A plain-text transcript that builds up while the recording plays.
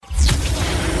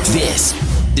This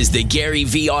is the Gary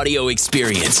V audio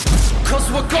experience.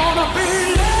 'Cause we're gonna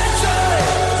be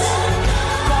legends.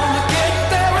 Gonna get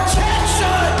their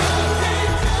attention.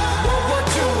 What we're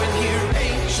doing here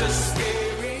ain't just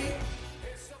scary.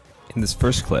 In this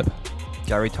first clip,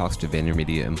 Gary talks to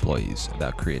VaynerMedia employees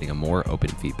about creating a more open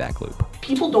feedback loop.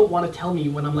 People don't want to tell me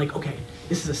when I'm like, okay,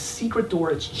 this is a secret door,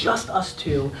 it's just us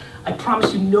two. I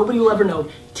promise you nobody will ever know.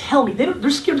 Tell me. They're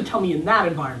scared to tell me in that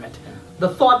environment. The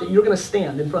thought that you're going to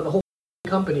stand in front of the whole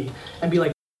company and be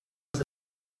like,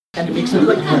 and it makes me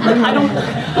I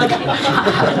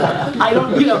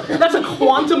don't, you know, that's a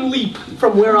quantum leap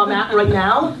from where I'm at right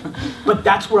now, but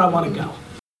that's where I want to go.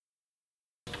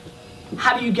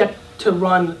 How do you get to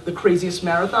run the craziest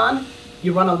marathon?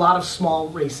 You run a lot of small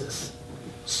races.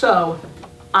 So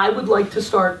I would like to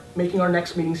start making our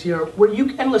next meetings here where you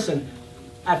can listen.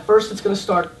 At first it's going to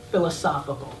start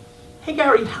philosophical. Hey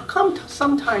Gary, how come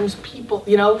sometimes people,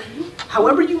 you know,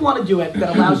 however you want to do it,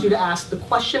 that allows you to ask the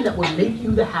question that will make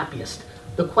you the happiest.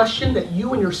 The question that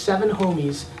you and your 7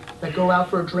 homies that go out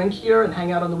for a drink here and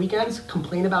hang out on the weekends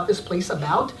complain about this place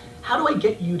about. How do I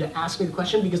get you to ask me the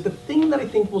question? Because the thing that I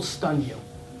think will stun you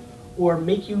or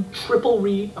make you triple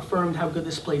reaffirmed how good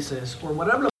this place is, or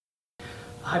whatever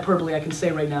hyperbole I can say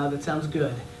right now that sounds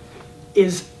good,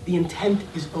 is the intent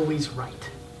is always right.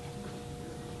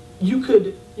 You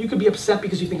could be upset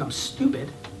because you think I'm stupid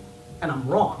and I'm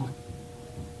wrong,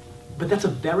 but that's a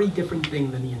very different thing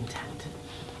than the intent.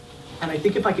 And I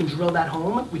think if I can drill that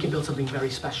home, we can build something very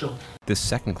special. This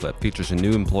second clip features a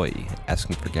new employee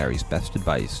asking for Gary's best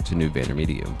advice to new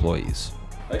VaynerMedia employees.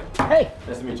 Hey.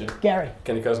 Nice to meet you. Gary.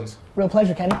 Kenny Cousins. Real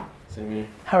pleasure, Kenny. Same here.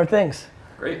 How are things?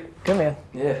 Great. Good, man.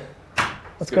 Yeah.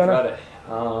 What's Good going Friday.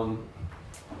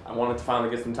 I wanted to finally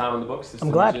get some time on the books.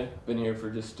 I'm glad. Been here for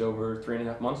just over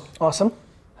 3.5 months. Awesome.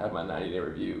 Had my 90-day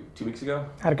review 2 weeks ago.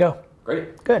 How'd it go?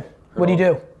 Great. Good. What do you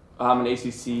do? I'm an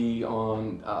ACC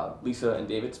on Lisa and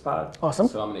David's pod. Awesome.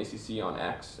 So I'm an ACC on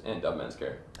Axe and Dove Men's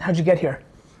Care. How'd you get here?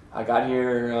 I got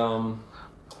here,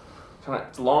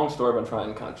 it's a long story, but I'm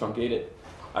trying to kind of truncate it.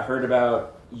 I heard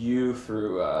about you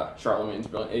through Charlamagne's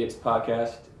Brilliant Idiots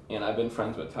podcast, and I've been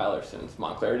friends with Tyler since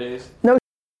Montclair days. No.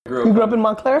 You grew up in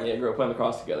Montclair? Yeah, I grew up playing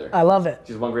lacrosse together. I love it.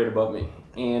 She's 1 grade above me.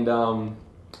 And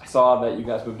I saw that you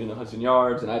guys moved into Hudson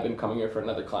Yards, and I've been coming here for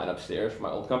another client upstairs for my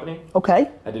old company. Okay.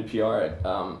 I did PR at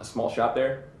a small shop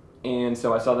there. And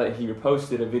so I saw that he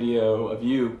reposted a video of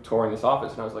you touring this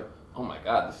office, and I was like, oh my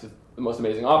God, this is the most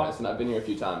amazing office, and I've been here a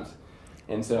few times.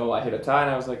 And so I hit up Ty,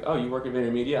 and I was like, oh, you work at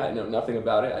VaynerMedia? I know nothing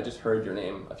about it. I just heard your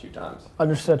name a few times.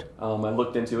 Understood. I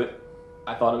looked into it.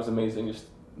 I thought it was amazing, just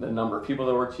the number of people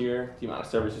that worked here, the amount of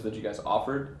services that you guys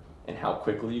offered, and how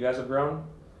quickly you guys have grown.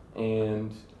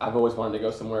 And I've always wanted to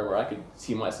go somewhere where I could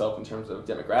see myself in terms of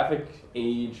demographic,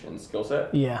 age, and skill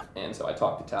set. Yeah. And so I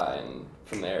talked to Ty, and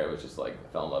from there it was just like, I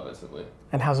fell in love instantly.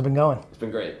 And how's it been going? It's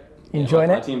been great. You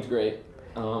enjoying it? My team's great.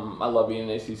 I love being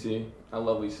in ACC. I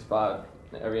love Lisa's pod.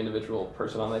 Every individual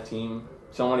person on that team,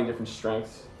 so many different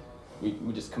strengths. We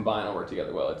just combine and work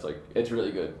together well. It's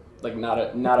really good. Like not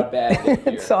a bad thing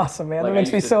here. It's awesome, man. Like, That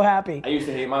makes me so happy. I used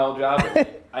to hate my old job,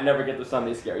 but I never get the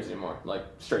Sunday scaries anymore. Like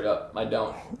straight up, I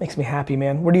don't. Makes me happy,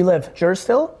 man. Where do you live? Jersey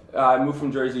still? I moved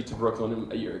from Jersey to Brooklyn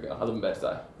a year ago. I live in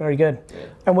Bed-Stuy. Very good. Yeah.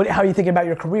 And how are you thinking about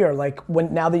your career? Like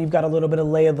now that you've got a little bit of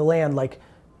lay of the land, like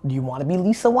do you want to be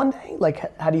Lisa one day?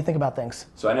 Like how do you think about things?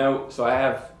 So I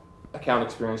have account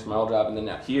experience from my old job, and then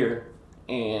now here.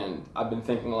 And I've been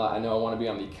thinking a lot. I know I want to be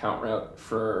on the account route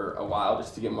for a while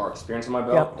just to get more experience in my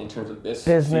belt in terms of this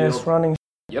business, field. running.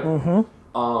 Yep.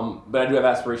 Mm-hmm. But I do have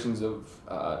aspirations of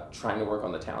trying to work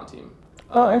on the talent team.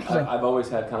 Oh, interesting. I've always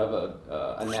had kind of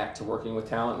a knack to working with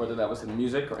talent, whether that was in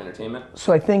music or entertainment.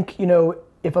 So I think,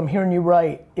 if I'm hearing you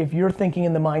right, if you're thinking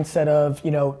in the mindset of,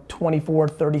 24,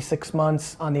 36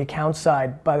 months on the account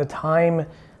side, by the time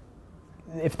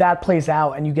if that plays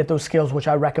out and you get those skills, which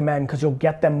I recommend because you'll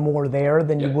get them more there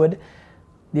than you would,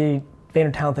 the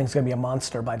Vayner Talent thing's gonna be a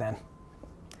monster by then.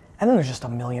 And then there's just a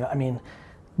million,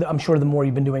 I'm sure the more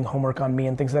you've been doing homework on me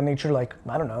and things of that nature, like,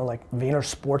 I don't know, like Vayner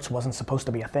Sports wasn't supposed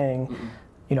to be a thing.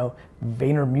 Mm-hmm.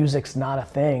 Vayner Music's not a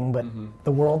thing, but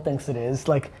the world thinks it is.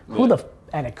 Like,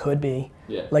 and it could be.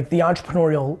 Yeah. Like the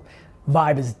entrepreneurial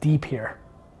vibe is deep here.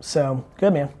 So,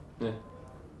 good man. Yeah.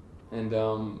 And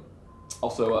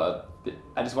also,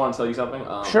 I just want to tell you something.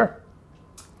 Sure.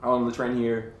 On the train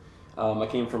here, I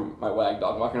came from my WAG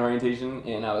dog walking orientation,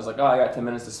 and I was like, I got 10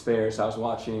 minutes to spare, so I was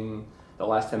watching the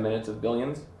last 10 minutes of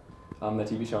Billions, the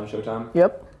TV show on Showtime.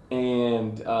 Yep.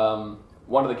 And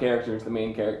one of the characters,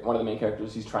 one of the main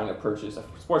characters, he's trying to purchase a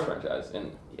sports franchise,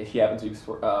 and he happens to be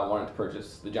wanting to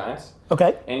purchase the Giants.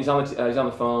 Okay. And he's on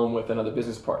the phone with another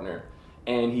business partner,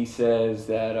 and he says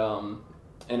that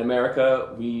in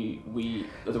America, we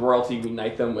as a royalty, we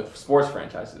unite them with sports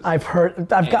franchises. I've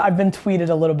been tweeted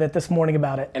a little bit this morning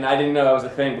about it. And I didn't know that was a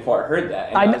thing before I heard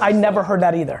that. And I never heard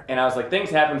that either. And I was like, things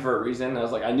happen for a reason. I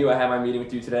was like, I knew I had my meeting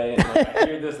with you today, and like, I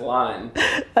heard this line.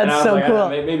 That's and I was so like, cool.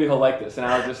 Maybe he'll like this. And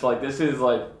I was just like, this is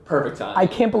like perfect time. I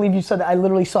can't believe you said that. I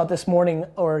literally saw it this morning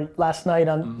or last night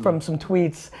from some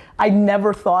tweets. I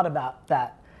never thought about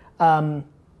that.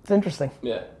 It's interesting.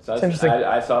 Yeah, so interesting.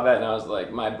 I saw that and I was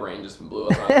like, my brain just blew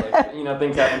up. I was like, you know,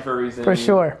 things happen for a reason. For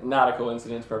sure. Not a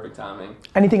coincidence, perfect timing.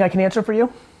 Anything I can answer for you?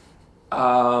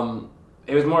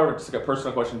 It was more of just like a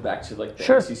personal question back to like the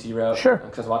Sure. ACC route. Sure.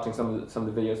 Because I was watching some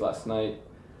of the videos last night,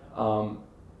 and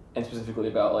specifically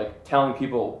about like telling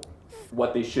people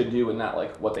what they should do and not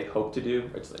like what they hope to do.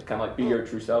 It's like, kind of like be your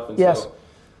true self. And Yes. so,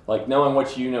 like knowing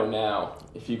what you know now,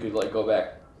 if you could like go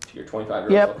back to your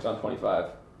 25-year-old Yep. self, 'cause I'm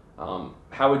 25.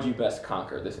 How would you best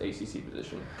conquer this ACC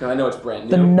position? Because I know it's brand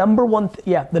new. The number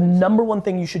one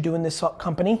thing you should do in this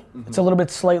company, it's a little bit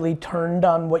slightly turned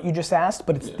on what you just asked,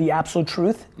 but it's the absolute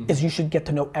truth, is you should get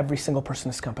to know every single person in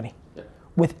this company. Yeah.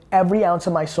 With every ounce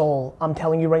of my soul, I'm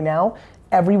telling you right now,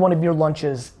 every one of your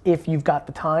lunches, if you've got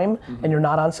the time and you're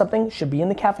not on something, should be in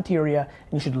the cafeteria,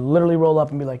 and you should literally roll up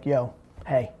and be like, yo,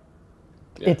 hey,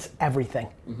 it's everything.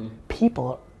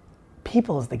 People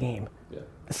is the game. Yeah.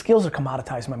 The skills are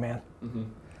commoditized, my man.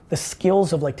 The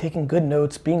skills of like taking good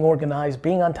notes, being organized,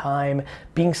 being on time,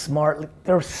 being smart,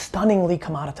 they're stunningly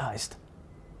commoditized.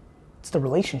 It's the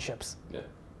relationships. Yeah.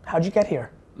 How'd you get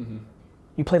here?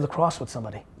 You play lacrosse with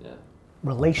somebody. Yeah.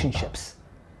 Relationships,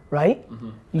 right?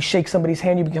 You shake somebody's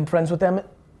hand, you become friends with them.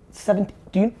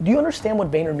 Do you understand what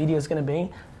VaynerMedia is going to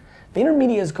be?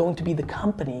 VaynerMedia is going to be the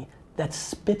company that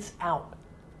spits out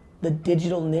the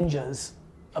digital ninjas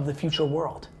of the future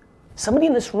world. Somebody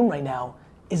in this room right now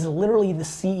is literally the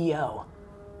CEO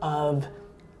of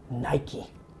Nike.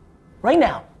 Right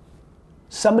now,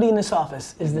 somebody in this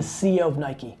office is the CEO of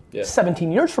Nike. Yeah.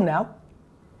 17 years from now,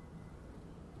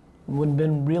 it would have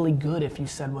been really good if you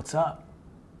said, what's up?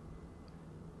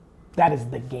 That is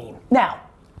the game. Now,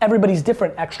 everybody's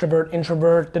different, extrovert,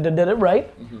 introvert, right?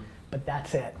 But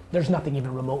that's it. There's nothing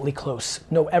even remotely close.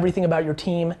 Know everything about your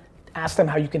team, ask them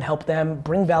how you can help them,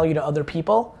 bring value to other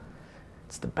people.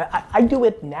 It's the best. I do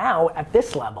it now at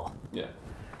this level. Yeah.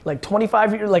 Like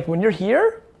 25 years, like when you're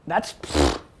here, that's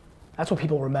what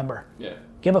people remember. Yeah.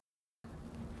 Give a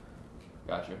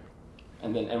Gotcha.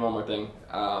 And one more thing.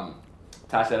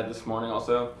 Ty said it this morning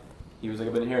also. He was like,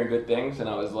 I've been hearing good things, and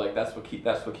I was like, that's what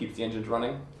keeps the engines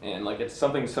running. And like, it's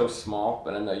something so small,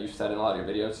 but I know you've said in a lot of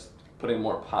your videos, putting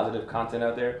more positive content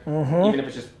out there, even if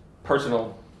it's just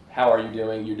personal. How are you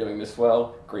doing? You're doing this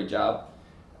well. Great job.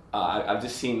 I've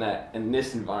just seen that in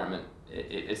this environment,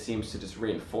 it seems to just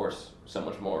reinforce so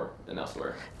much more than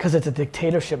elsewhere. Because it's a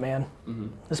dictatorship, man.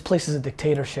 This place is a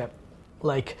dictatorship.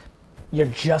 Like, you're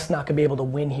just not gonna be able to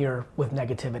win here with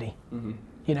negativity.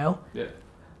 You know? Yeah.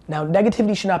 Now,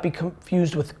 negativity should not be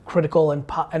confused with critical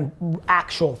and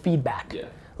actual feedback. Yeah.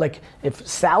 Like, if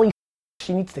Sally,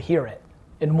 she needs to hear it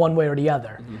in one way or the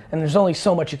other. And there's only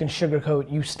so much you can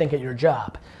sugarcoat, you stink at your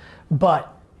job.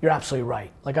 But you're absolutely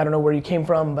right. Like, I don't know where you came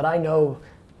from, but I know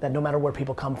that no matter where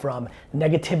people come from,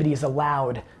 negativity is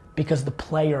allowed because the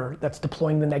player that's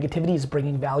deploying the negativity is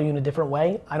bringing value in a different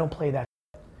way. I don't play that.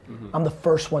 I'm the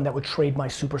first one that would trade my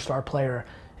superstar player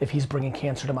if he's bringing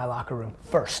cancer to my locker room.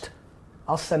 First.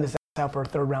 I'll send his ass out for a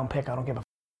 3rd round pick. I don't give a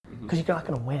because you're not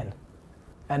gonna win.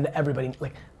 And everybody,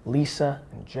 like Lisa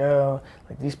and Joe,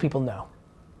 like these people know.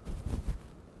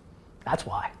 That's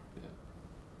why. Yeah.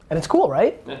 And it's cool,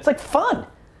 right? Yeah. It's like fun.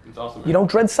 It's awesome. You don't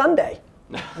dread Sunday.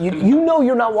 you know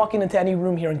you're not walking into any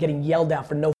room here and getting yelled at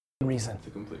for no reason. It's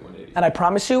a complete 180. And I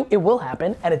promise you, it will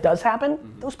happen, and it does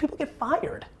happen. Those people get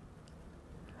fired.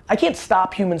 I can't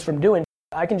stop humans from doing.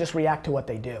 I can just react to what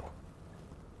they do.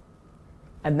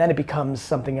 And then it becomes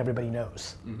something everybody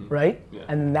knows, right? Yeah.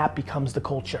 And that becomes the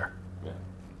culture. Yeah.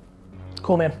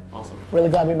 Cool, man. Awesome. Really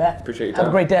glad we met. Appreciate your Have a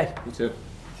time. great day. You too.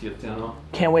 See you at the town hall.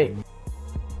 Can't wait.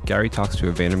 Gary talks to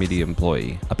a VaynerMedia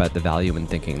employee about the value in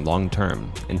thinking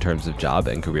long-term in terms of job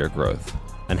and career growth,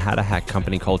 and how to hack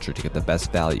company culture to get the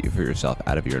best value for yourself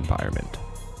out of your environment.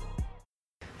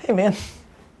 Hey, man.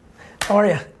 How are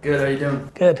you? Good, how you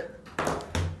doing? Good.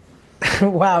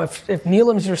 Wow, if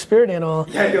Neelam's your spirit animal,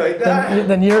 Yeah, you like that?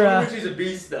 then you're, She's a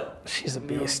beast, though. she's a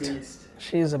Neil's beast.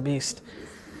 She's a beast.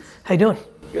 How you doing?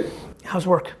 Good. How's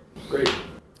work? Great.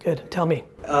 Good. Tell me.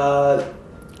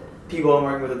 People I'm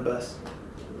working with are the best.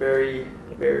 Very,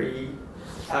 very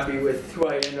happy with who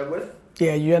I end up with.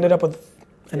 Yeah, you ended up with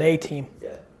an A team.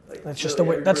 Yeah. Like, That's just really the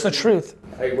way. every That's the person truth.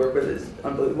 I work with is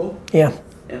unbelievable. Yeah.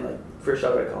 And like, first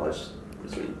job out of college,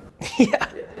 sweet. Yeah,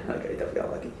 Yeah, okay, definitely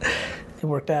got lucky. it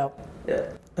worked out.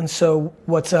 Yeah. And so,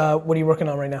 what are you working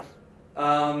on right now?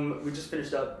 We just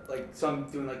finished up, so I'm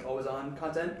doing always on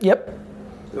content. Yep.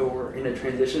 So we're in a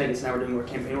transition. I guess now we're doing more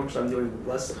campaign work, so I'm doing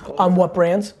less. On what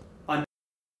brands? I'm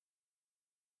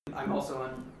also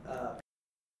on.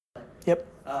 Yep.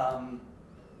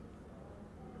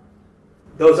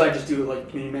 Those I just do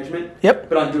community management. Yep.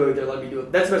 But on Duo, they let me do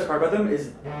it. That's the best part about them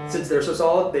is since they're so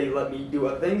solid, they let me do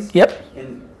other things. Yep.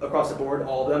 And across the board,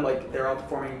 all of them, they're all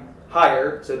performing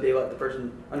higher, so they let the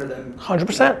person under them.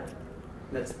 100%. And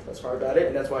that's the best part about it,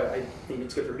 and that's why I think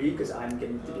it's good for me because I'm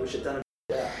getting to do a shit ton of.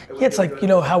 Yeah, it's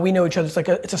how we know each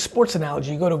other. It's a sports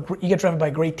analogy. You get drafted by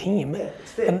a great team. Yeah,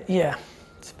 it's fit. And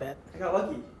it's fit. I got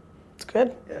lucky. It's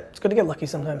good. Yeah. It's good to get lucky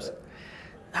sometimes.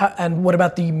 And what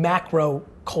about the macro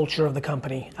culture of the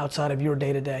company outside of your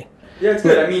day-to-day? Yeah, it's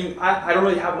good. I mean, I don't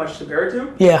really have much to compare it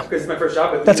to. Yeah. Because it's my first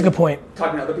job. But That's a good point.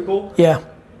 Talking to other people. Yeah.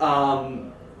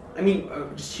 I mean,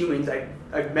 just humans.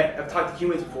 I've talked to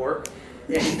humans before,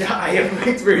 and I have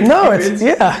experience. No, with humans.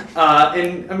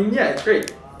 And I mean, it's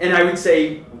great. And I would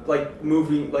say,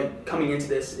 coming into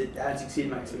this, it has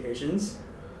exceeded my expectations.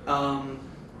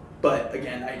 But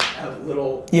again, I have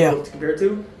little to compare it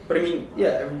to. But I mean,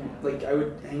 I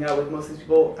would hang out with most of these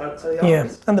people outside the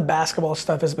office. Yeah, and the basketball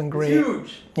stuff has been great. It's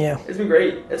huge. Yeah. It's been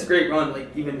great. It's a great run,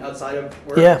 even outside of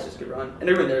work, it's just a good run. And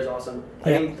everyone there is awesome. I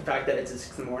think the fact that it's at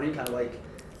 6 in the morning kind of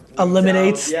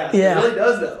eliminates. It really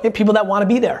does though. Yeah, people that want to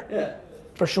be there. Yeah.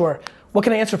 For sure. What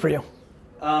can I answer for you?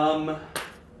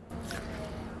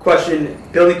 Question,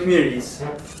 building communities.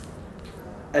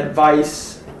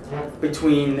 Advice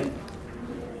between...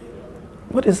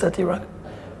 What is that, D-Rock?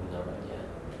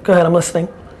 Go ahead, I'm listening.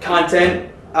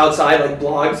 Content outside,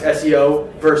 blogs,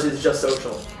 SEO, versus just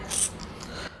social.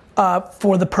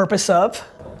 For the purpose of?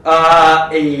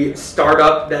 A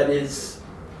startup that is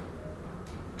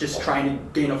just trying to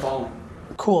gain a following.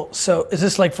 Cool. So is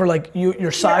this for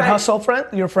your side hustle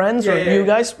your friends, or you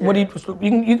guys? Yeah. What do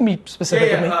you can be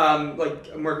specific with me.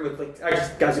 I'm working with I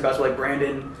just guys who basketball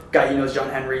Brandon, guy he knows, John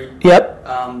Henry. Yep.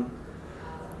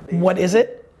 What is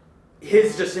it?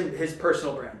 His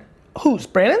personal brand. Whose?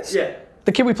 Brandon's? Yeah.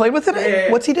 The kid we played with today?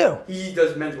 Yeah. What's he do? He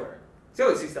does menswear. He's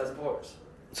got 6,000 followers.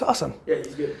 It's awesome. Yeah,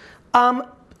 he's good.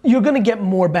 You're gonna get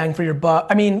more bang for your buck.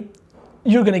 I mean,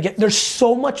 there's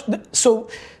so much. So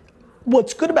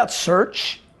what's good about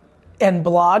search and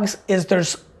blogs is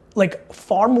there's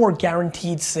far more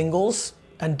guaranteed singles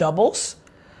and doubles.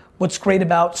 What's great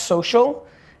about social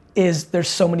is there's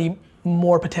so many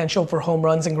more potential for home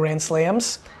runs and grand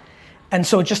slams. And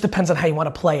so it just depends on how you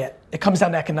want to play it. It comes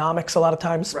down to economics a lot of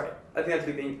times. Right. I think that's a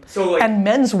big thing. So and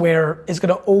menswear is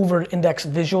going to over-index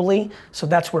visually, so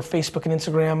that's where Facebook and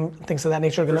Instagram, things of that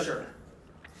nature are going to. For sure.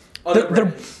 Other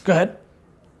brands. Go ahead.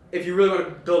 If you really want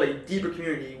to build a deeper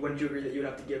community, wouldn't you agree that you'd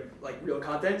have to give real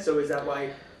content? So is that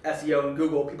why SEO and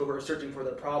Google, people who are searching for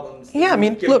their problems? Yeah, I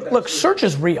mean, look, search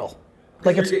is real.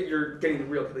 You're getting the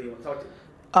real people you want to talk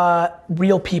to.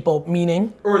 Real people,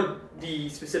 meaning? Or the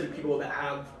specific people that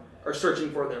are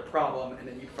searching for their problem, and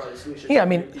then you provide a solution. Yeah, I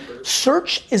mean,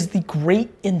 search is the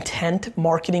great intent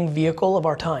marketing vehicle of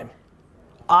our time.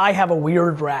 I have a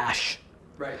weird rash.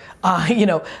 Right.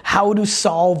 How to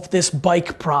solve this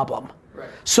bike problem. Right.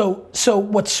 So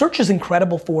what search is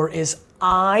incredible for is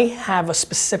I have a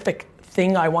specific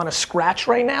thing I want to scratch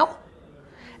right now,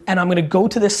 and I'm going to go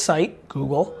to this site,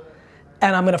 Google,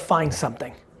 and I'm going to find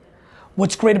something.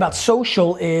 What's great about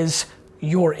social is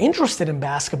you're interested in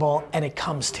basketball and it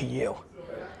comes to you.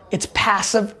 It's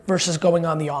passive versus going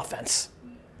on the offense.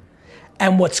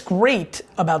 And what's great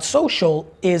about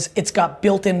social is it's got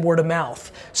built-in word of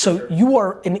mouth. So you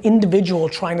are an individual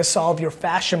trying to solve your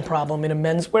fashion problem in a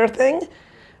menswear thing,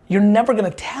 you're never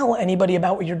gonna tell anybody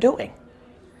about what you're doing.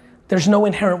 There's no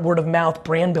inherent word of mouth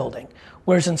brand building.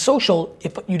 Whereas in social,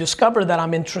 if you discover that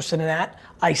I'm interested in that,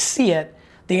 I see it,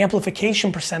 the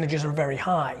amplification percentages are very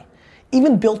high.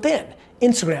 Even built in.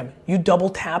 Instagram, you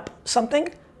double tap something,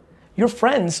 your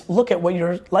friends look at what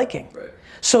you're liking. Right.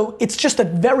 So it's just a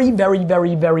very, very,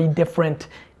 very, very different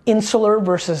insular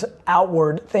versus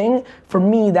outward thing. For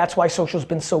me, that's why social's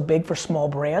been so big for small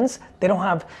brands. They don't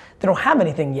have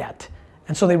anything yet.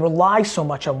 And so they rely so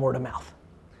much on word of mouth.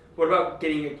 What about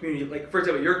getting a community, for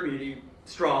example, your community,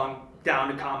 strong,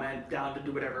 down to comment, down to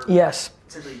do whatever Yes.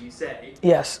 essentially you say.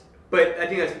 Yes. But I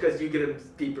think that's because you give them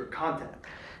deeper content.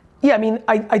 Yeah, I mean,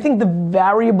 I think the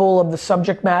variable of the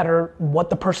subject matter,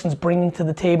 what the person's bringing to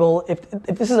the table, if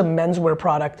this is a menswear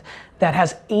product that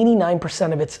has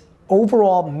 89% of its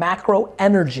overall macro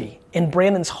energy in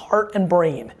Brandon's heart and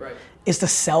brain is to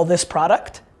sell this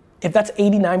product, if that's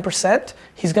 89%,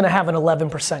 he's gonna have an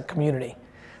 11% community.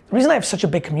 The reason I have such a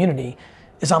big community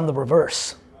is I'm the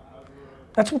reverse.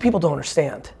 That's what people don't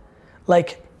understand.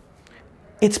 Like,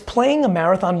 it's playing a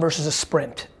marathon versus a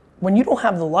sprint. When you don't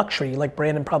have the luxury, like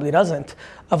Brandon probably doesn't,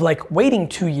 of like waiting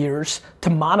 2 years to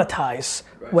monetize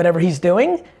whatever he's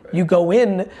doing, you go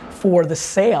in for the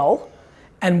sale,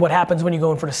 and what happens when you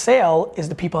go in for the sale is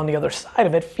the people on the other side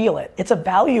of it feel it. It's a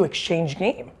value exchange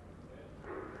game.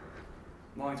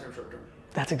 Long-term, short-term.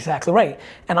 That's exactly right.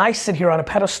 And I sit here on a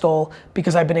pedestal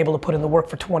because I've been able to put in the work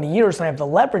for 20 years and I have the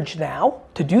leverage now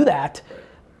to do that.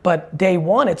 But day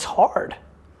one, it's hard.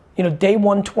 You know, day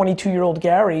one, 22-year-old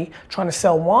Gary trying to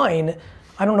sell wine,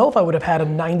 I don't know if I would have had a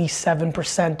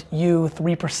 97% you,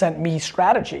 3% me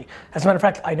strategy. As a matter of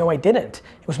fact, I know I didn't.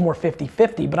 It was more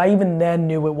 50-50, but I even then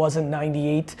knew it wasn't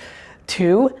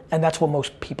 98-2, and that's what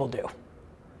most people do.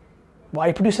 Why are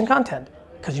you producing content?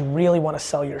 Because you really want to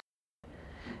sell your shit.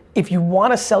 If you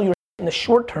want to sell your shit in the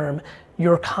short term,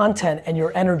 your content and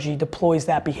your energy deploys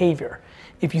that behavior.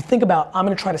 If you think about, I'm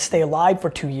gonna try to stay alive for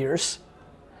 2 years,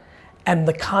 and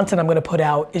the content I'm gonna put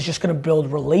out is just gonna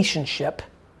build relationship,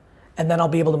 and then I'll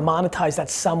be able to monetize that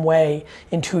some way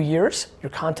in 2 years,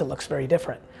 your content looks very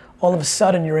different. All of a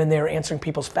sudden you're in there answering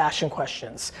people's fashion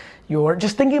questions. You're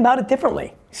just thinking about it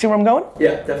differently. See where I'm going?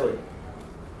 Yeah, definitely.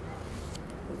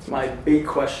 That's my big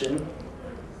question.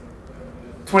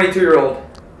 22-year-old,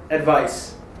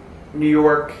 advice. New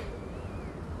York,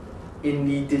 in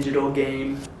the digital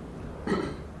game.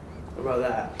 What about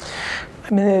that?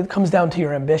 I mean, it comes down to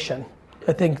your ambition.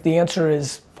 I think the answer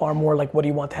is far more like, what do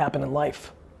you want to happen in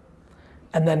life?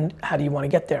 And then how do you want to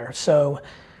get there? So,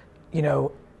 you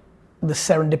know, the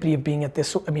serendipity of being at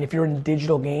this, I mean, if you're in the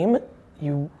digital game,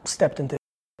 you stepped into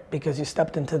because you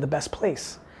stepped into the best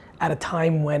place at a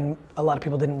time when a lot of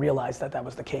people didn't realize that that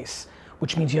was the case,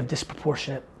 which means you have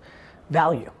disproportionate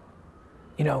value.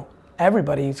 You know,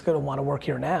 everybody's gonna want to work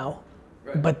here now,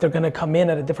 but they're gonna come in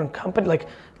at a different company.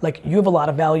 Like you have a lot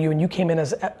of value and you came in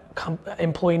as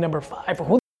employee number 5, or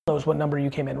who knows what number you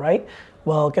came in, right?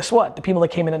 Well, guess what? The people that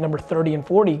came in at number 30 and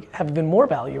 40 have even more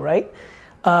value, right?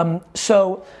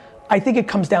 So I think it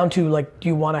comes down to like, do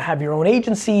you wanna have your own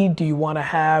agency? Do you wanna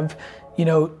have, you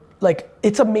know, like,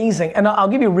 it's amazing. And I'll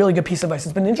give you a really good piece of advice.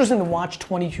 It's been interesting to watch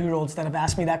 22-year-olds that have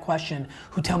asked me that question,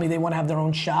 who tell me they wanna have their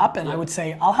own shop, and I would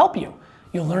say, I'll help you.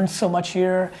 You'll learn so much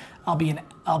here. I'll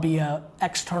be a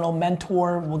external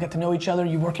mentor. We'll get to know each other.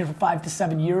 You work here for 5 to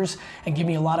 7 years and give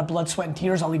me a lot of blood, sweat, and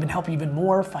tears. I'll even help you even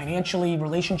more financially,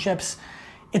 relationships.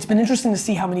 It's been interesting to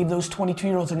see how many of those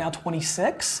 22-year-olds are now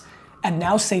 26 and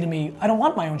now say to me, I don't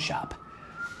want my own shop.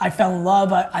 I fell in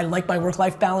love, I like my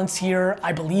work-life balance here,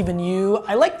 I believe in you.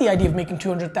 I like the idea of making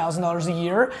 $200,000 a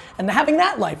year and having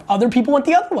that life. Other people went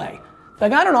the other way.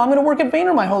 Like, I don't know, I'm gonna work at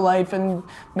Vayner my whole life and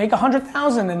make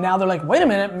 100,000, and now they're like, wait a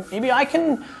minute, maybe I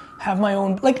can have my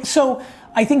own, like, so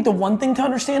I think the one thing to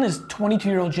understand is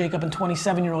 22-year-old Jacob and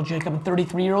 27-year-old Jacob and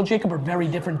 33-year-old Jacob are very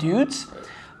different dudes.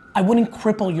 I wouldn't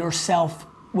cripple yourself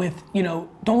with, you know,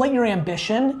 don't let your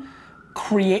ambition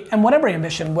create, and whatever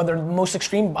ambition, whether the most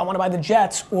extreme, I wanna buy the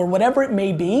Jets, or whatever it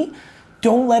may be,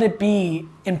 don't let it be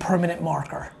in permanent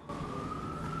marker.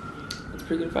 That's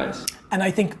pretty good advice. And I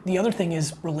think the other thing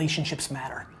is relationships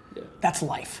matter. Yeah. That's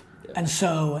life. Yeah. And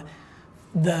so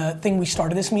the thing we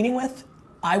started this meeting with,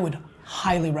 I would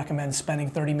highly recommend spending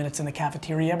 30 minutes in the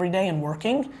cafeteria every day and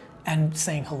working and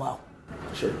saying hello.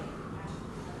 Sure.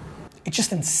 It's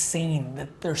just insane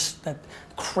that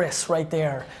Chris right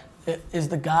there is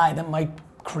the guy that might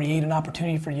create an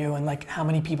opportunity for you, and like how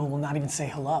many people will not even say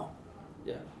hello.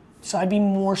 Yeah. So I'd be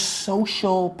more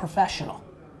social professional.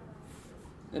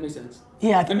 That makes sense.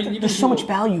 Yeah, I mean, there's so much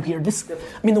value here.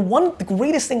 The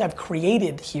greatest thing I've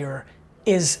created here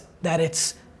is that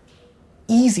it's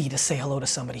easy to say hello to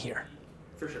somebody here.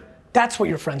 For sure. That's what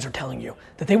your friends are telling you,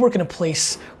 that they work in a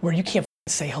place where you can't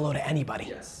say hello to anybody.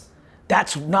 Yes.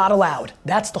 That's not allowed.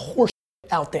 That's the horse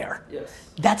out there. Yes.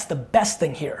 That's the best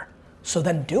thing here. So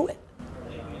then do it.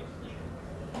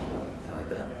 I like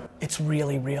that. It's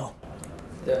really real.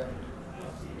 Yeah.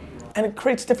 And it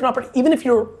creates different opportunities. Even if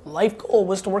your life goal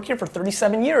was to work here for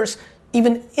 37 years,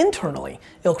 even internally,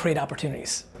 it'll create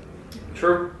opportunities.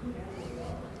 True.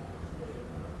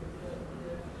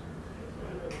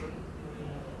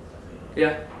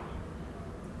 Yeah.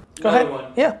 Go Another ahead.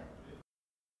 one. Yeah.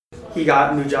 He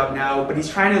got a new job now, but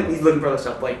he's looking for other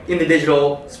stuff, like in the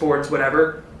digital, sports,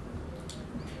 whatever.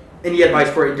 Any advice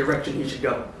for a direction he should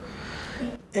go?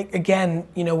 Again,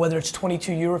 you know, whether it's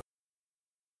 22 years,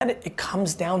 it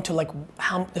comes down to like,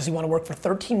 how does he want to work for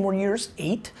 13 more years,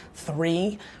 8,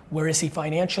 3? Where is he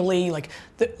financially? Like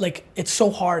it's so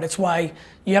hard. It's why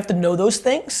you have to know those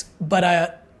things.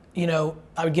 But you know,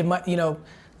 I would give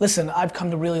listen, I've come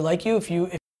to really like you. If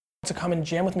to come and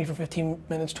jam with me for 15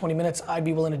 minutes, 20 minutes, I'd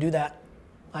be willing to do that.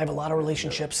 I have a lot of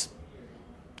relationships,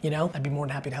 I'd be more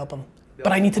than happy to him.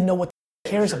 But I need to know what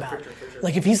he cares about. For sure.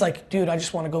 Like if he's like, dude, I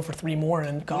just want to go for 3 more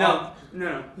and go.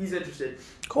 No, he's interested.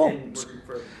 Cool. In working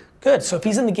for. Good. So if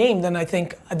he's in the game, then I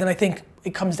think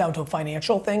it comes down to a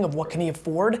financial thing of what can he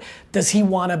afford. Does he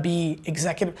want to be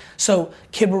executive? So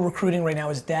kid we're recruiting right now,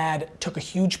 his dad took a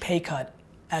huge pay cut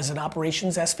as an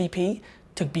operations SVP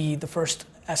to be the first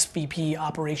SVP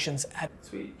operations at.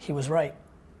 Sweet. He was right.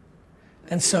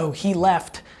 And so he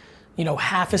left,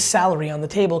 half his salary on the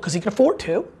table because he could afford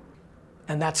to,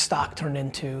 and that stock turned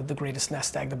into the greatest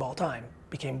nest egg of all time.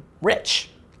 Became rich,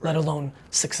 let alone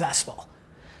successful.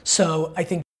 So I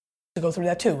think to go through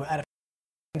that too.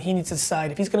 And he needs to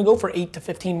decide if he's going to go for 8 to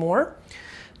 15 more.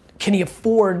 Can he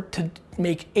afford to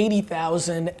make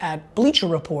 $80,000 at Bleacher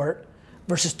Report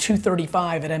versus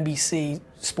 $235 at NBC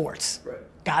Sports? Right.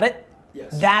 Got it?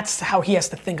 Yes. That's how he has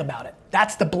to think about it.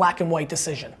 That's the black and white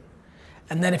decision.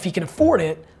 And then if he can afford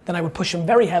it, then I would push him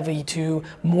very heavy to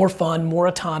more fun, more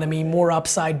autonomy, more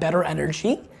upside, better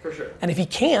energy. For sure. And if he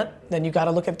can't, then you got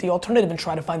to look at the alternative and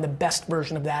try to find the best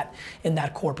version of that in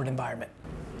that corporate environment.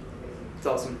 It's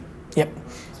awesome. Yep.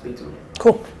 Speak to him.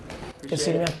 Cool. Good to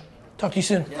see you, man. Talk to you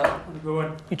soon. Yeah, have a good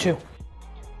one. You too.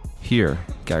 Here,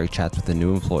 Gary chats with a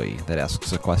new employee that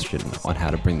asks a question on how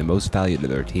to bring the most value to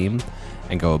their team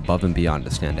and go above and beyond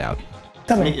to stand out.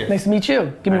 Tell me. Nice to meet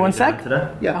you. Give me one sec.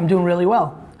 Today? Yeah. I'm doing really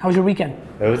well. How was your weekend?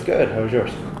 It was good. How was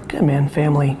yours? Good, man.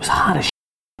 Family. It was hot as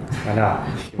I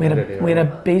know. We had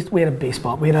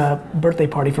a birthday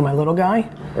party for my little guy.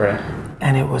 Right.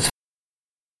 And it was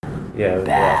Yeah, it was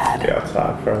bad. to be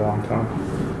outside for a long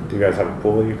time. Do you guys have a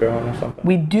pool you go in or something?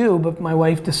 We do, but my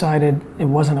wife decided it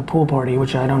wasn't a pool party,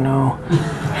 which I don't know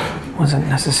wasn't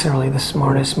necessarily the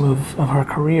smartest move of her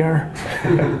career.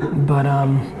 but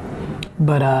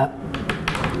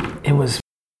it was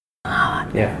hot.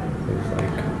 Yeah,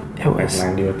 it was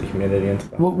like 90 with the humidity and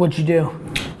stuff. What'd you do?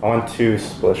 I went to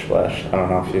Splish Splash. I don't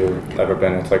know if you've ever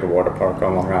been. It's like a water park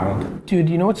on Long Island. Dude,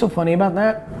 you know what's so funny about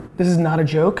that? This is not a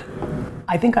joke.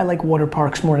 I think I like water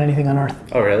parks more than anything on earth.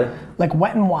 Oh, really? Like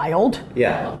Wet n Wild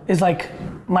Yeah. is like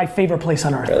my favorite place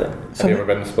on earth. Really? So Have you ever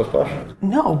been to Splish Splash?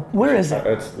 No, where is it?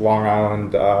 It's Long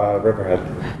Island, Riverhead.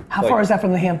 How far is that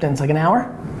from the Hamptons? Like an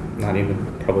hour? Not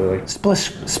even, probably like. Split.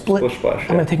 Splish Splash.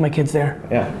 I'm gonna take my kids there.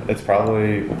 Yeah, it's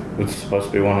supposed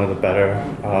to be one of the better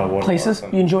water Places?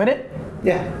 parks. You enjoyed it?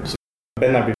 Yeah.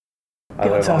 Been there before. I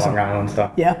live that's on awesome. Long Island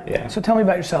stuff. Yeah? Yeah. So tell me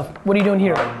about yourself. What are you doing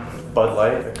here? Bud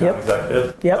Light, account Yep.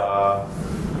 executive. Yep.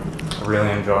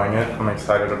 Really enjoying it. I'm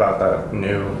excited about that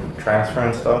new transfer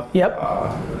and stuff. Yep.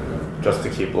 Just to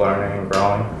keep learning and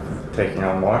growing, taking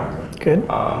on more. Good.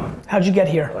 How'd you get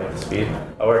here? I like the speed.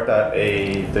 I worked at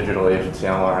a digital agency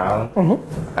on Long Island,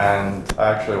 and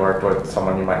I actually worked with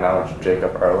someone you might know,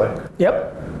 Jacob Ehrlich.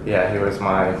 Yep. Yeah, he was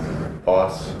my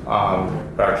boss.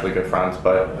 We're actually good friends,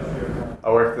 but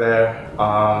I worked there.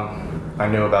 I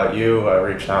knew about you. I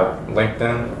reached out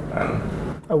LinkedIn, and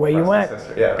Away you went.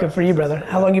 Yeah. Good for you, brother.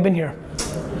 How long you been here?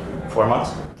 4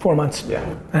 months. 4 months. Yeah.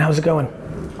 And how's it going?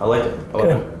 I like it. I love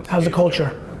Good. it. How's the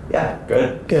culture? Yeah,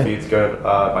 good. Good. Speed's good.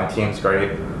 My team's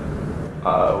great.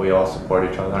 We all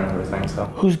support each other and everything. So.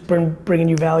 Who's bringing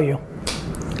you value?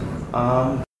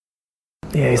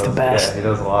 Yeah, he's the best. Yeah, he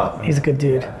does a lot. He's a good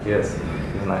dude. Yeah, he is.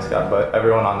 He's a nice guy. But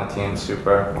everyone on the team's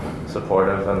super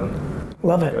supportive and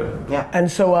Love it. good. Yeah.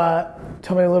 And so,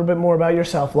 tell me a little bit more about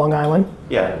yourself. Long Island.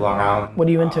 Yeah, Long Island. What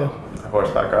are you into?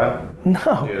 Horseback ride.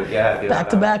 No. Dude, yeah, dude, Back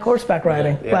to back horseback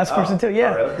riding. Yeah. Last person too.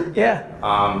 Yeah. Oh, really?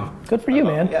 Yeah. Good for you,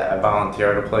 man. Yeah, I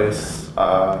volunteer at a place.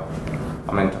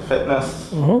 I'm into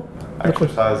fitness,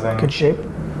 exercising, Good shape.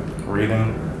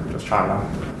 reading, just trying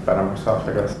to better myself,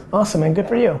 I guess. Awesome, man. Good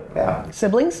for you. Yeah.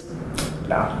 Siblings?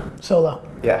 No. Solo.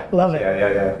 Yeah. Love it.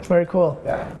 Yeah. Very cool.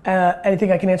 Yeah.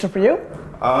 Anything I can answer for you?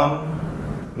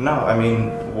 No, I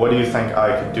mean, what do you think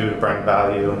I could do to bring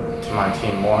value to my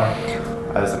team more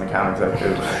as an account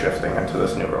executive shifting into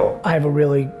this new role? I have a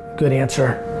really good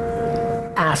answer.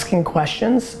 Asking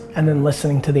questions and then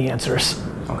listening to the answers.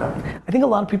 Okay. I think a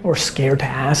lot of people are scared to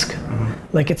ask.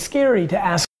 Like it's scary to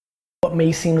ask what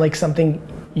may seem like something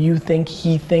you think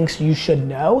he thinks you should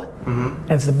know. And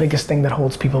it's the biggest thing that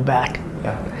holds people back.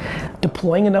 Yeah.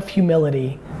 Deploying enough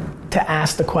humility to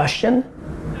ask the question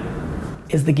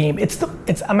is the game.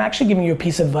 I'm actually giving you a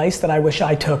piece of advice that I wish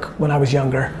I took when I was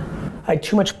younger. I had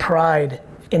too much pride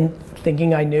in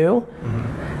thinking I knew.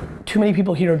 Too many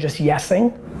people here are just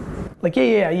yesing. Like,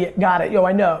 yeah, got it, yo,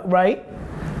 I know, right?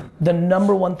 The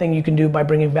number one thing you can do by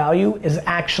bringing value is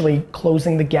actually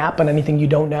closing the gap on anything you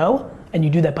don't know, and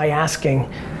you do that by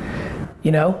asking.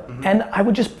 you know? And I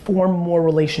would just form more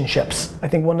relationships. I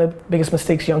think one of the biggest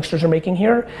mistakes youngsters are making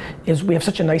here is we have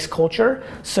such a nice culture,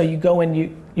 so you go and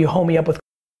you home me up with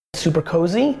super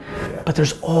cozy, but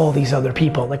there's all these other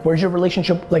people. Like, where's your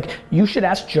relationship? Like, you should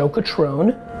ask Joe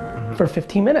Catrone for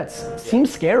 15 minutes.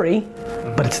 Seems scary,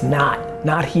 but it's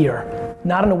not here.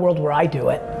 Not in a world where I do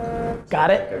it. Got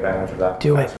it? Take advantage of that.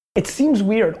 Do it. It seems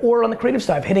weird. Or on the creative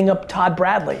side, hitting up Todd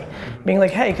Bradley, being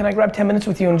like, hey, can I grab 10 minutes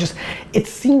with you? And just, it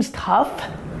seems tough,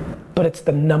 but it's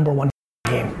the number one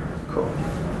game. Cool.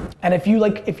 And if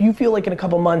you feel like in a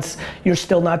couple months you're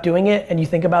still not doing it and you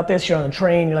think about this, you're on a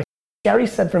train, you're like, Gary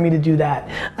said for me to do that.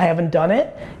 I haven't done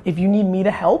it. If you need me to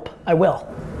help, I will.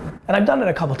 And I've done it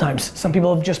a couple times. Some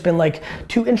people have just been like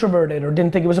too introverted or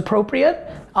didn't think it was appropriate.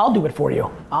 I'll do it for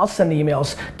you. I'll send the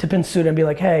emails to Pinsuda and be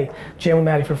like, hey, jam with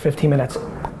Maddie for 15 minutes.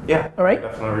 Yeah. All right?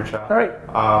 Definitely reach out. All right.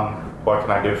 What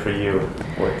can I do for you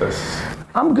with this?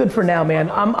 I'm good for now,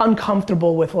 man. I'm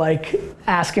uncomfortable with like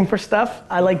asking for stuff.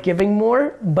 I like giving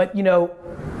more, but you know,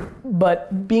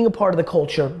 but being a part of the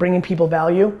culture, bringing people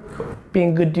value,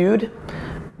 being a good dude,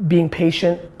 being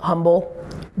patient, humble,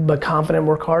 but confident,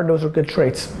 work hard, those are good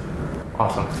traits.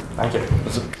 Awesome. Thank you. It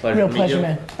was a pleasure. Real to meet pleasure, you.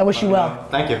 man. I wish you well.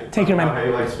 Thank you. Take care, man. How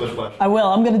you like Swish Flush? I will.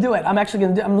 I'm gonna do it. I'm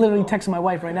literally texting my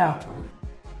wife right now.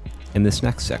 In this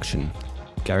next section,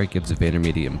 Gary gives a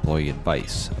VaynerMedia employee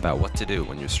advice about what to do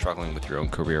when you're struggling with your own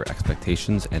career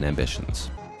expectations and ambitions.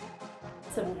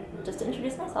 So just to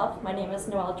introduce myself, my name is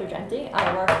Noelle Giorgenti.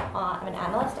 I'm an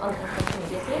analyst on the social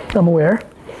media team. I'm aware.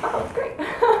 Oh, great.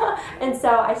 And so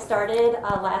I started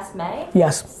last May.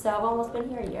 Yes. So I've almost been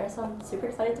here a year, so I'm super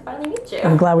excited to finally meet you.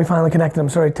 I'm glad we finally connected. I'm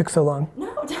sorry it took so long.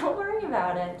 No, don't worry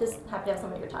about it. Just happy to have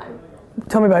some of your time.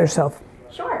 Tell me about yourself.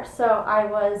 Sure. So I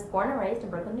was born and raised in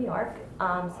Brooklyn, New York.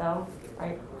 So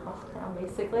right across town,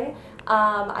 basically.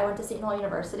 I went to Seton Hall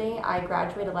University. I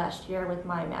graduated last year with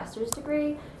my master's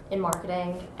degree in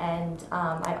marketing, and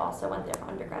I also went there for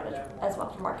undergrad as well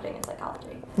for marketing and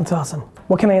psychology. That's awesome.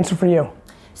 What can I answer for you?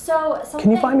 So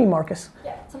Can you find me Marcus?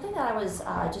 Yeah, something that I was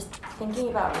just thinking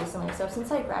about recently. So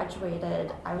since I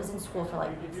graduated, I was in school for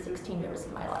like 16 years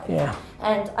of my life. Yeah.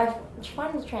 And I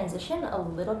find the transition a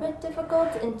little bit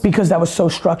difficult. Because that was so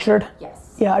structured?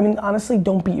 Yes. Yeah, I mean, honestly,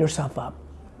 don't beat yourself up.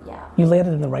 Yeah. You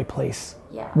landed in the right place.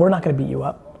 Yeah. We're not gonna beat you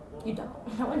up. You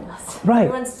don't. No one does. Right.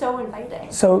 Everyone's so inviting.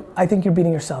 So I think you're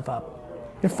beating yourself up.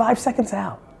 You're 5 seconds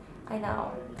out. I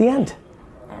know. The end.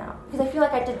 I know. Because I feel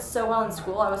like I did so well in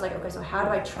school. I was like, okay, so how do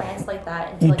I translate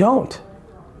that into You like, don't.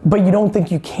 But you don't think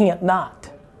you can't not.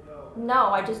 No,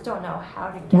 I just don't know how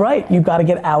to get Right, there. you gotta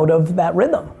get out of that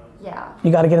rhythm. Yeah.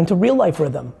 You gotta get into real life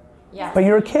rhythm. Yeah. But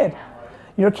you're a kid.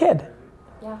 You're a kid.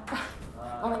 Yeah.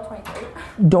 Only 23.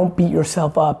 Don't beat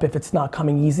yourself up if it's not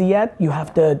coming easy yet. You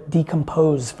have to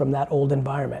decompose from that old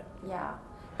environment. Yeah.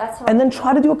 That's how And then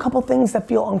try to do a couple things that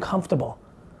feel uncomfortable.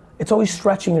 It's always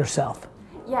stretching yourself.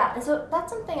 Yeah, and so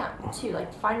that's something too,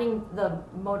 like finding the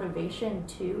motivation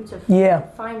too to Yeah.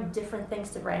 find different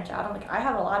things to branch out. I'm like, I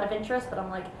have a lot of interest, but I'm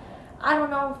like, I don't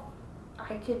know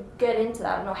if I could get into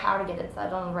that. I don't know how to get into that. I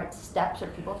don't know the right steps or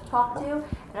people to talk to. And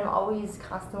I'm always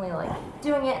constantly like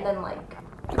doing it and then like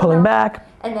Pulling back.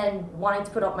 and then wanting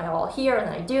to put up my all here, and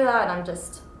then I do that, and I'm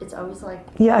just, it's always like,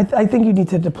 Yeah, I think you need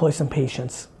to deploy some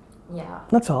patience. yeah,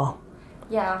 That's all.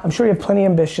 yeah, I'm sure you have plenty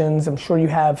of ambitions. I'm sure you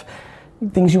have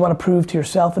things you want to prove to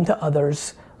yourself and to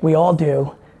others. We all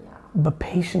do. yeah. But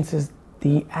patience is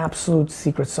the absolute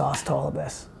secret sauce to all of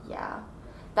this. Yeah,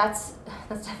 that's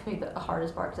definitely the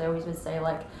hardest part, because I always would say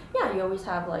like, yeah, you always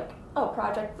have like, oh,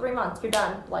 project 3 months, you're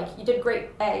done, like you did great,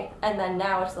 A, and then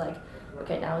now it's like,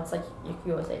 okay, now it's like,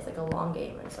 you always say it's like a long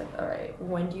game, and it's like, all right,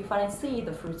 when do you finally see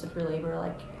the fruits of your labor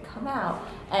like come out?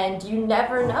 And you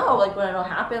never know like when it'll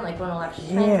happen, like when it'll actually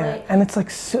translate. Yeah, and it's like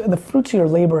the fruits of your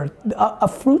labor, a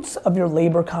fruits of your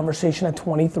labor conversation at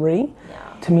 23,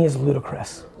 to me is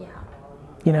ludicrous. Yeah,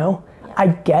 You know, I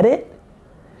get it,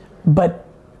 but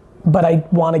I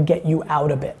want to get you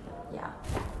out of it. yeah,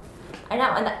 I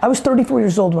know, and I was 34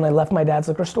 years old when I left my dad's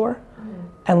liquor store,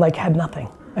 and like had nothing.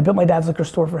 I built my dad's liquor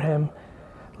store for him,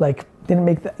 like didn't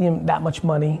make that much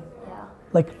money, yeah.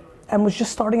 like, and was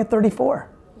just starting at 34.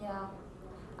 Yeah,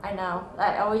 I know.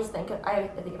 I always think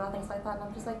about things like that, and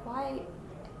I'm just like, why?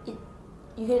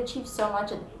 You can achieve so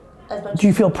much as much. Do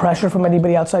you feel pressure from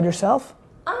anybody outside yourself?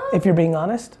 If you're being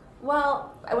honest.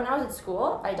 Well, when I was at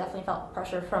school, I definitely felt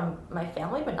pressure from my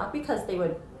family, but not because they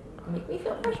would make me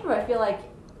feel pressure. But I feel like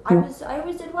I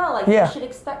always did well. Like Yeah. you should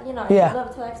expect, I Yeah. should live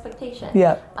up to that expectation.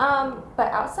 Yeah.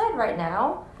 But outside right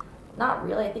now, not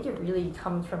really. I think it really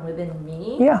comes from within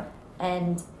me. Yeah.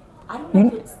 And I don't know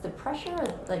if it's the pressure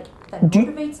like that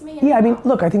motivates me. Yeah, I mean,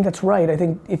 look, I think that's right. I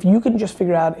think if you can just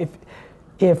figure out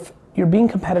if you're being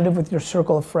competitive with your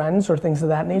circle of friends or things of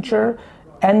that nature,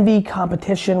 envy,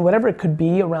 competition, whatever it could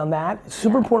be around that, it's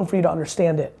super important for you to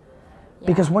understand it.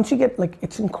 Because once you get, like,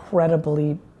 it's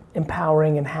incredibly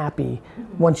empowering and happy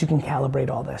once you can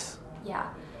calibrate all this. Yeah.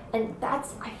 And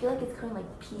that's, I feel like it's going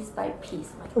like piece by piece.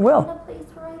 I'm like, Well. I'm in a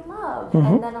place where I love.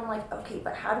 And then I'm like, okay,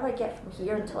 but how do I get from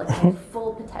here to like my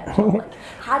full potential? Like,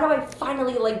 how do I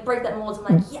finally like break that mold?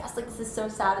 I'm like, yes, like this is so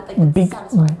sad. Like, it's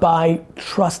satisfying. By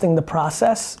trusting the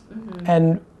process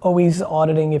and always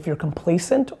auditing if you're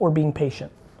complacent or being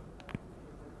patient.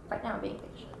 Right now I'm being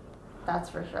patient. That's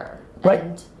for sure. Right.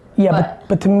 And, Yeah,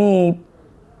 but to me,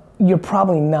 you're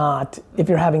probably not if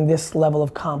you're having this level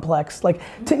of complex. Like,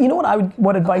 you know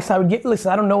what advice I would get?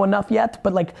 Listen, I don't know enough yet,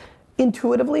 but like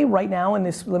intuitively right now in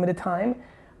this limited time,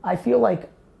 I feel like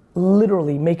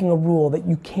literally making a rule that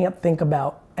you can't think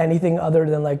about anything other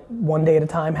than like one day at a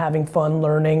time, having fun,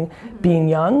 learning, being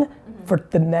young for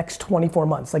the next 24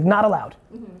 months. Like not allowed.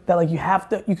 That like you have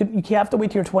to wait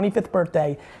till your 25th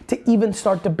birthday to even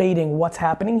start debating what's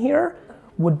happening here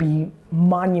would be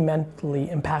monumentally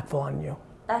impactful on you.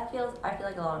 I feel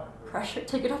like a lot of pressure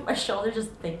taken off my shoulder just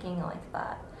thinking like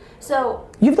that. So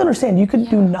you have to understand, you could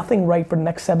do nothing right for the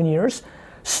next 7 years.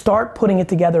 Start putting it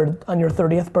together on your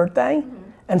 30th birthday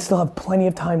and still have plenty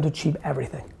of time to achieve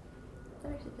everything.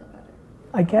 That makes me feel better.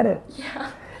 I get it.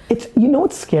 Yeah. It's, you know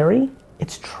what's scary?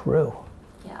 It's true.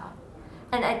 Yeah.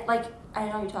 And I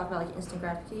know you talk about like instant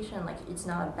gratification, like it's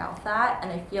not about that.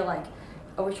 And I feel like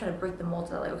always trying to break the mold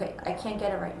to like, okay, I can't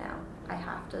get it right now. I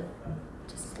have to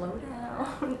just slow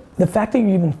down. The fact that you're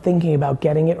even thinking about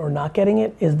getting it or not getting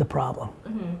it is the problem.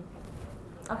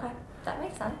 Okay, that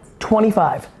makes sense.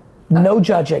 25, no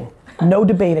judging, no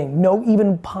debating, no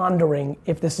even pondering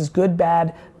if this is good,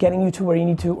 bad, getting you to where you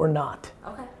need to or not.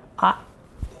 Okay.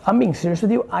 I'm being serious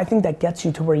with you. I think that gets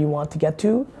you to where you want to get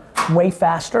to way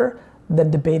faster than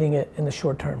debating it in the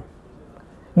short term.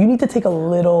 You need to take a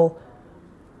little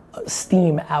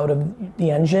steam out of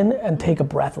the engine and take a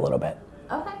breath a little bit.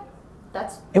 Okay.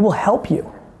 It will help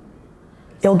you.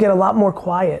 It'll get a lot more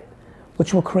quiet,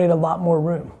 which will create a lot more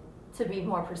room. To be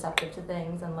more perceptive to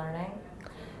things and learning.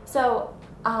 So,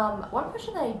 one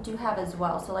question that I do have as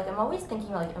well, so like I'm always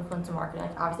thinking like influencer marketing,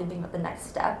 like obviously thinking about the next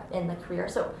step in the career.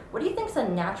 So what do you think is a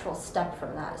natural step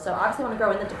from that? So obviously I want to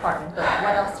grow in the department, but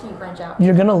what else can you branch out?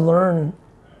 You're gonna learn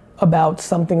about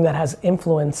something that has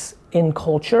influence in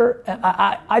culture.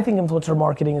 I think influencer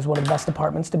marketing is one of the best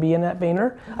departments to be in at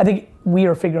Vayner. I think we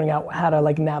are figuring out how to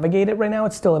like navigate it right now.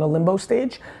 It's still in a limbo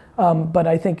stage, but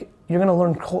I think you're gonna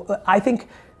learn, I think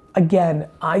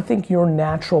your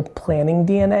natural planning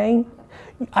DNA,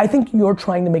 I think you're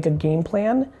trying to make a game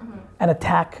plan and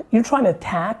attack. You're trying to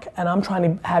attack, and I'm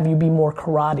trying to have you be more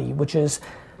karate, which is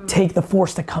take the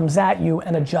force that comes at you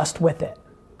and adjust with it.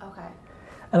 Okay.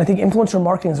 And I think influencer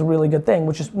marketing is a really good thing,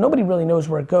 which is nobody really knows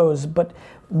where it goes, but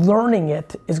learning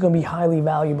it is going to be highly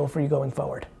valuable for you going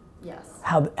forward. Yes.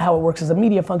 How it works as a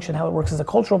media function, how it works as a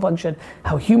cultural function,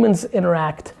 how humans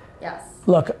interact. Yes.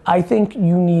 Look, I think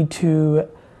you need to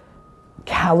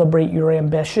calibrate your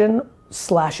ambition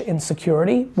 /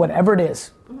 insecurity, whatever it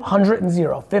is, 100 and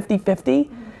 0, 50-50,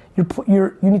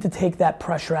 you need to take that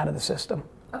pressure out of the system.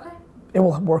 Okay. It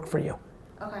will work for you.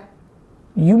 Okay.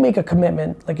 You make a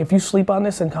commitment, like if you sleep on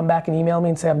this and come back and email me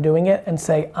and say I'm doing it and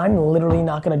say I'm literally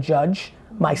not gonna judge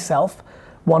myself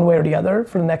one way or the other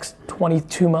for the next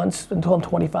 22 months until I'm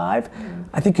 25,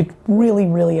 I think it really,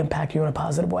 really impact you in a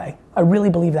positive way. I really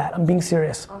believe that, I'm being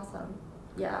serious. Awesome.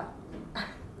 Yeah.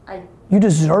 You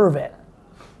deserve it.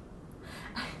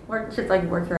 Work your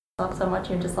ass off so much,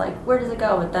 you're just like, where does it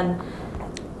go? But then,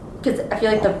 because I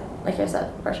feel like like I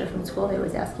said, pressure from school, they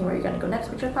always ask me where you're gonna go next,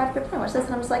 what's your 5-year plan, what's this?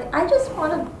 And I'm just like, I just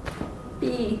wanna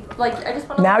be, like, I just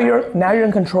wanna. Now you're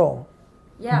in control.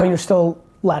 Yeah. But you're still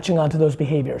latching onto those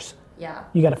behaviors. Yeah.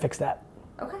 You gotta fix that.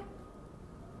 Okay.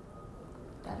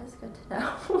 That is good to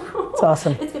know. It's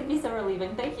awesome. It's gonna be so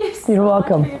relieving. Thank you so You're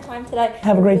welcome. much for your time today.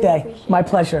 Have a great day. Appreciate My it.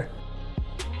 pleasure.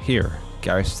 Here,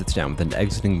 Gary sits down with an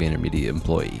exiting VaynerMedia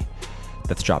employee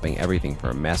that's dropping everything for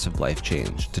a massive life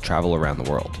change to travel around the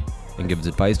world and gives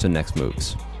advice on next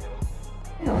moves.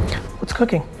 What's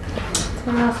cooking? It's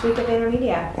my last week at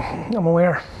VaynerMedia. I'm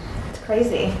aware. It's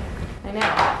crazy. I know.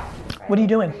 What are you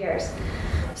doing? 3 years.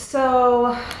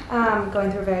 So,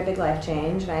 going through a very big life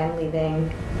change, and I am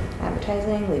leaving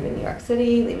advertising, leaving New York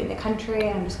City, leaving the country,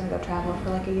 and I'm just gonna go travel for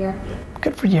like a year.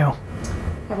 Good for you.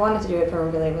 I've wanted to do it for a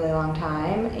really, really long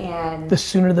time, and The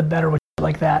sooner the better with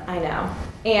like that. I know.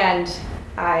 And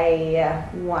I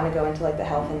want to go into like the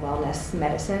health and wellness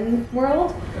medicine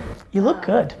world. You look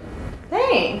good.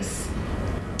 Thanks.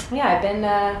 Yeah,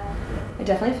 I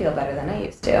definitely feel better than I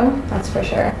used to. That's for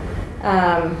sure.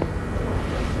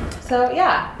 So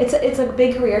yeah, it's a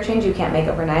big career change you can't make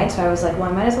overnight. So I was like, well,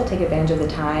 I might as well take advantage of the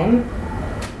time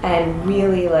and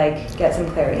really like get some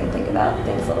clarity and think about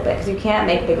things a little bit, because you can't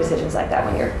make big decisions like that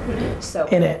when you're so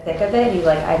in the thick of it. You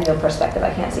like, I have no perspective.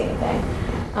 I can't see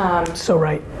anything. So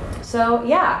right. So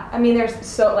yeah, I mean, there's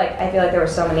so like, I feel like there were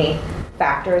so many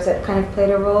factors that kind of played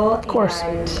a role. Of course.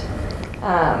 And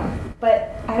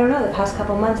but I don't know, the past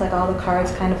couple months, like all the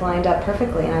cards kind of lined up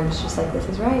perfectly, and I was just like, this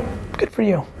is right. Good for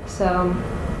you. So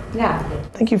yeah.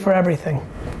 Thank you for everything.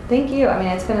 Thank you. I mean,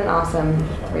 it's been an awesome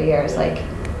 3 years. Like,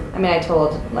 I mean, I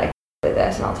told like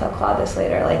this, and I'll tell Claude this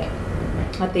later. Like,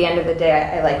 at the end of the day,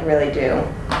 I like really do.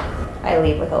 I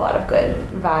leave with a lot of good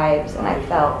vibes, and I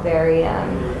felt very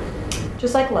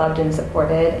just like loved and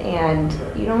supported. And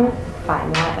you don't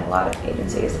find that in a lot of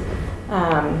agencies,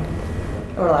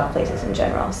 or a lot of places in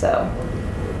general. So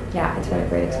yeah, it's been a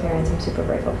great experience. I'm super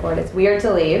grateful for it. It's weird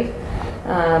to leave.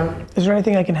 Is there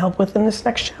anything I can help with in this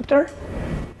next chapter?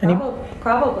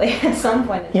 Probably at some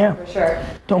point in time, for sure.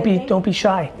 Don't be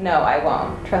shy. No, I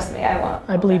won't. Trust me, I won't.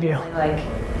 I believe you. Like,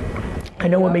 I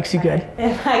know what makes you good.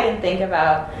 If I can think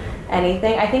about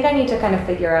anything, I think I need to kind of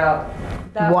figure out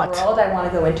that world I want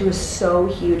to go into is so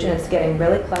huge, and it's getting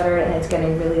really cluttered, and it's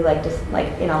getting really like just like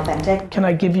inauthentic. Can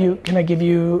I give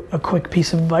you a quick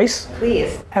piece of advice?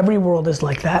 Please. Every world is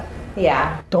like that.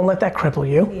 Yeah. Don't let that cripple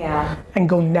you. Yeah. And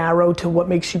go narrow to what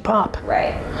makes you pop.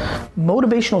 Right.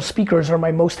 Motivational speakers are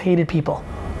my most hated people.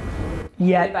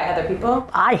 Yet by other people?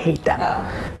 I hate them.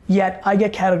 Oh. Yet I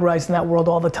get categorized in that world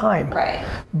all the time. Right.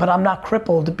 But I'm not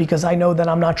crippled because I know that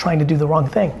I'm not trying to do the wrong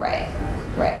thing. Right.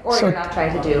 Right. Or so you're not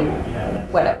trying to do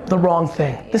whatever. The wrong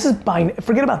thing. Yeah. This is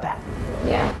forget about that.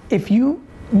 Yeah. If you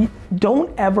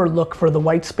don't ever look for the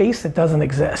white space that doesn't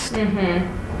exist.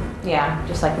 Mm-hmm. Yeah.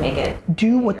 Just like make it.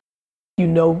 Do what you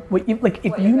know. What you like.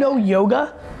 If you know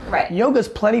yoga. Right. Yoga's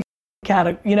plenty.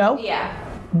 Yeah.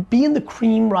 Be in the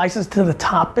cream rises to the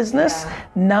top business,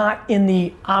 not in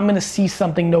the I'm gonna see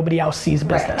something nobody else sees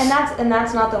business. Right. And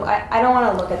that's not the I don't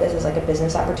want to look at this as like a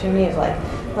business opportunity of like,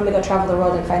 let me go travel the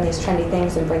world and find these trendy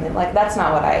things and bring them. Like, that's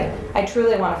not what I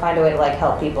truly want to find a way to like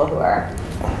help people who are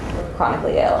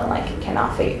chronically ill and like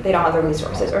cannot they don't have the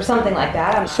resources or something like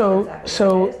that. So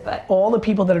all the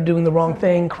people that are doing the wrong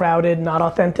thing, crowded, not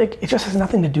authentic, it just has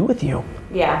nothing to do with you.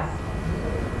 Yeah.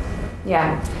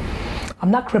 Yeah. I'm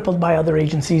not crippled by other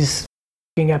agencies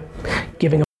giving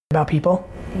about people.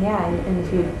 Yeah,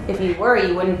 and if you were,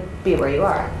 you wouldn't be where you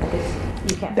are.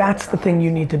 Because you can't. That's the thing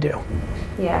you need to do.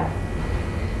 Yeah,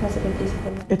 that's a good piece of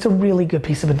advice. It's a really good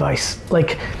piece of advice.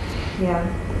 Like, yeah,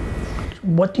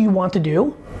 what do you want to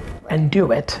do, and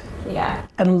do it. Yeah.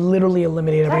 And literally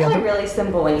eliminate every other. It's actually really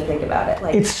simple when you think about it.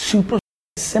 Like, it's super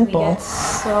simple. We get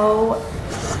so.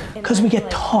 Because we get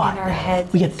taught. In our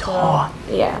heads, we get taught.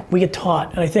 Yeah. We get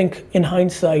taught. And I think in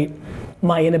hindsight,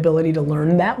 my inability to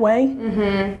learn that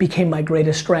way became my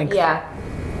greatest strength. Yeah.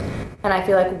 And I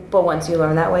feel like, but once you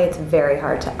learn that way, it's very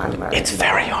hard to unlearn. It's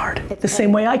very hard. The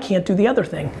same way I can't do the other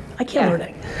thing. I can't learn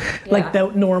it. Like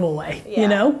the normal way, you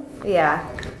know? Yeah.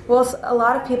 Well, a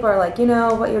lot of people are like,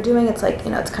 what you're doing, it's like,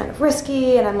 it's kind of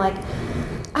risky. And I'm like,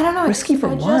 I don't know. Risky for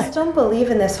what? I just don't believe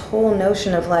in this whole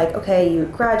notion of like, okay, you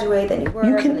graduate, then you work.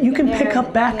 You can pick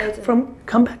up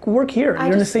come back work here.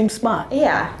 You're in the same spot.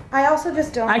 Yeah. I also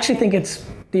just don't. I actually think it's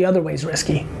the other way is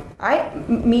risky.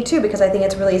 Me too, because I think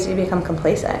it's really easy to become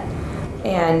complacent,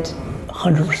 and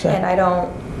 100%. And I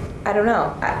don't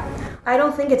know. I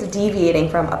don't think it's deviating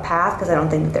from a path, because I don't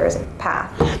think that there is a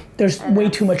path. There's way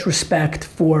too much respect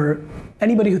for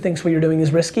anybody who thinks what you're doing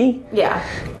is risky. Yeah.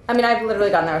 I mean, I've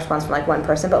literally gotten that response from like one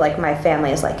person, but like my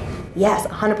family is like, yes,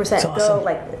 100% awesome. Go.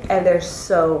 Like, and they're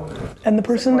so. And the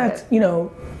person that's,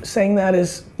 saying that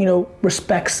is,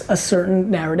 respects a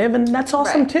certain narrative, and that's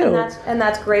awesome too. And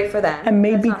that's great for them. And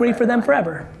may be great for them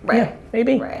forever. Right. Yeah,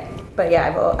 maybe. Right. But yeah,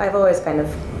 I've always kind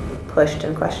of pushed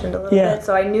and questioned a little bit.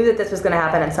 So I knew that this was going to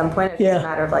happen at some point. It's just a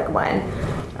matter of like when.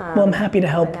 Well, I'm happy to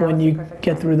help when you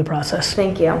get through the process.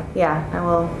 Thank you. Yeah, I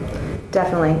will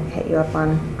definitely hit you up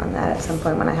on that at some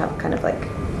point when I have kind of like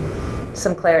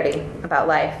some clarity about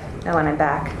life, and when I'm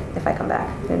back, if I come back,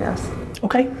 who knows.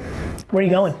 Okay. Where are you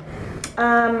going?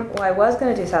 Well, I was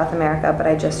going to do South America, but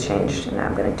I just changed, and now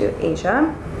I'm going to do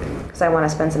Asia, because I want to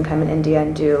spend some time in India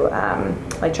and do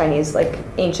like Chinese, like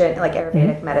ancient, like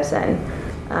Ayurvedic medicine,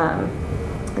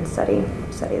 and study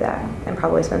that, and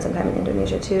probably spend some time in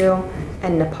Indonesia too,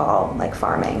 and Nepal, like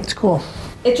farming. It's cool.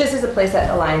 It just is a place that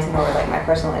aligns more with like my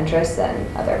personal interests than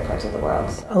other parts of the world.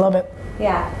 So. I love it.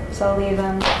 Yeah, so I'll leave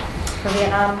for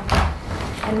Vietnam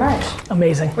in March.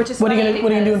 Amazing. Which is what are you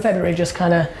gonna do in February? Just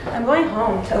kind of. I'm going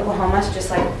home to Oklahoma to just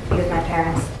like be with my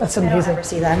parents. That's amazing. I don't ever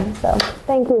see them. So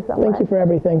thank you so much. Thank you for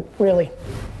everything. Really.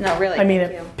 No, really. I mean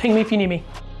thank it. you. Ping me if you need me.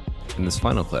 In this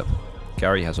final clip,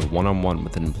 Gary has a one-on-one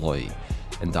with an employee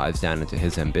and dives down into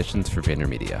his ambitions for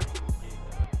VaynerMedia.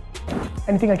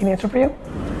 Anything I can answer for you?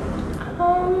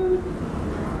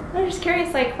 I'm just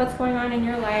curious, like, what's going on in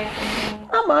your life?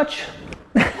 Not much.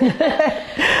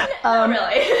 Not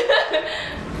really.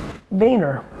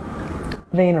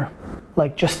 Vayner.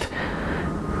 Like, just,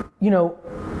 you know,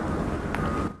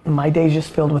 my day's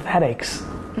just filled with headaches.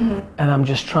 And I'm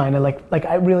just trying to, like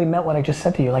I really meant what I just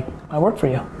said to you. Like, I work for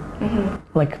you.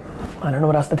 Like, I don't know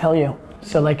what else to tell you.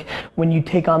 So, like, when you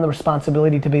take on the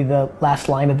responsibility to be the last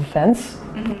line of defense,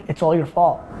 it's all your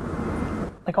fault.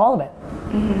 Like, all of it.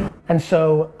 And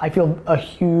so I feel a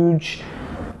huge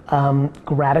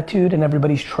gratitude in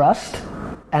everybody's trust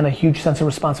and a huge sense of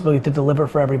responsibility to deliver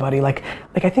for everybody. Like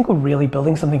I think we're really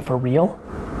building something for real.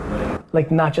 Like,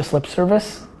 not just lip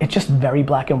service. It's just very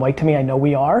black and white to me. I know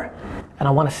we are, and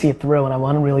I want to see it through, and I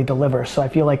want to really deliver. So I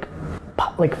feel like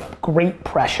great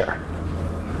pressure.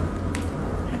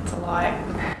 That's a lot.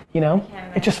 You know,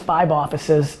 it's just 5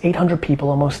 offices, 800 people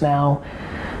almost now.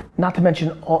 Not to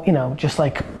mention all, you know, just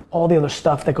like all the other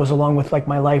stuff that goes along with like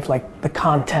my life, like the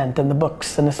content and the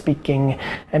books and the speaking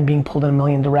and being pulled in a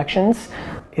million directions.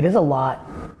 It is a lot,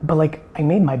 but like, I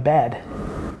made my bed.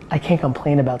 I can't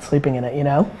complain about sleeping in it, you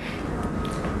know?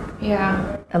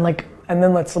 Yeah. And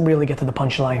then let's really get to the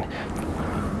punchline.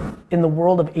 In the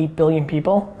world of 8 billion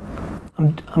people,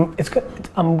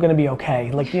 I'm gonna be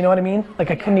okay. Like, you know what I mean?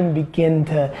 Like, I couldn't even begin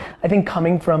to, I think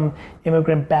coming from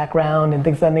immigrant background and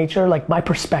things of that nature, like my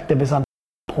perspective is on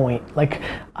point. Like,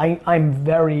 I'm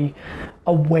very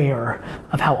aware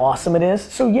of how awesome it is.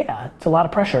 So yeah, it's a lot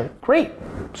of pressure. Great.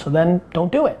 So then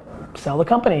don't do it. Sell the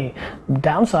company,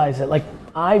 downsize it. Like,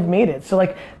 I've made it. So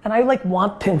like, and I like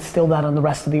want to instill that on the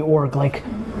rest of the org. Like,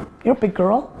 you're a big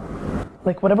girl.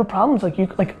 Like, whatever problems, like you,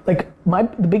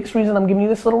 the biggest reason I'm giving you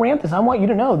this little rant is I want you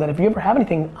to know that if you ever have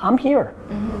anything, I'm here.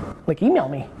 Like, email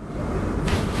me.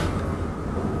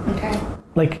 Okay.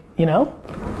 Like, you know?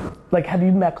 Like, have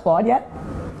you met Claude yet?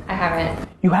 I haven't.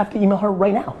 You have to email her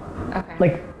right now. Okay.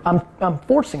 Like, I'm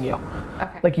forcing you.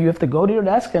 Okay. Like, you have to go to your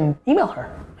desk and email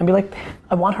her and be like,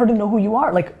 I want her to know who you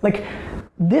are. Like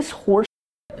this horse,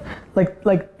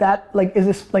 like that, like, is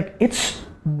this, like, it's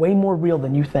way more real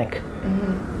than you think.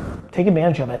 Take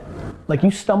advantage of it. Like,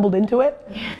 you stumbled into it.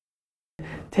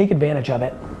 Take advantage of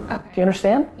it. Okay. Do you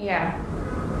understand? Yeah.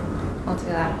 I'll do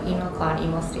that. Email Claude,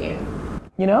 email Steve.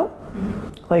 You know?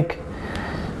 Like,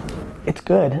 it's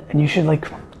good, and you should, like,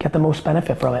 get the most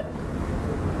benefit from it.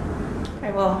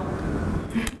 I will.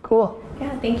 Cool.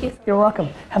 Yeah, thank you. You're welcome.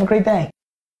 Have a great day.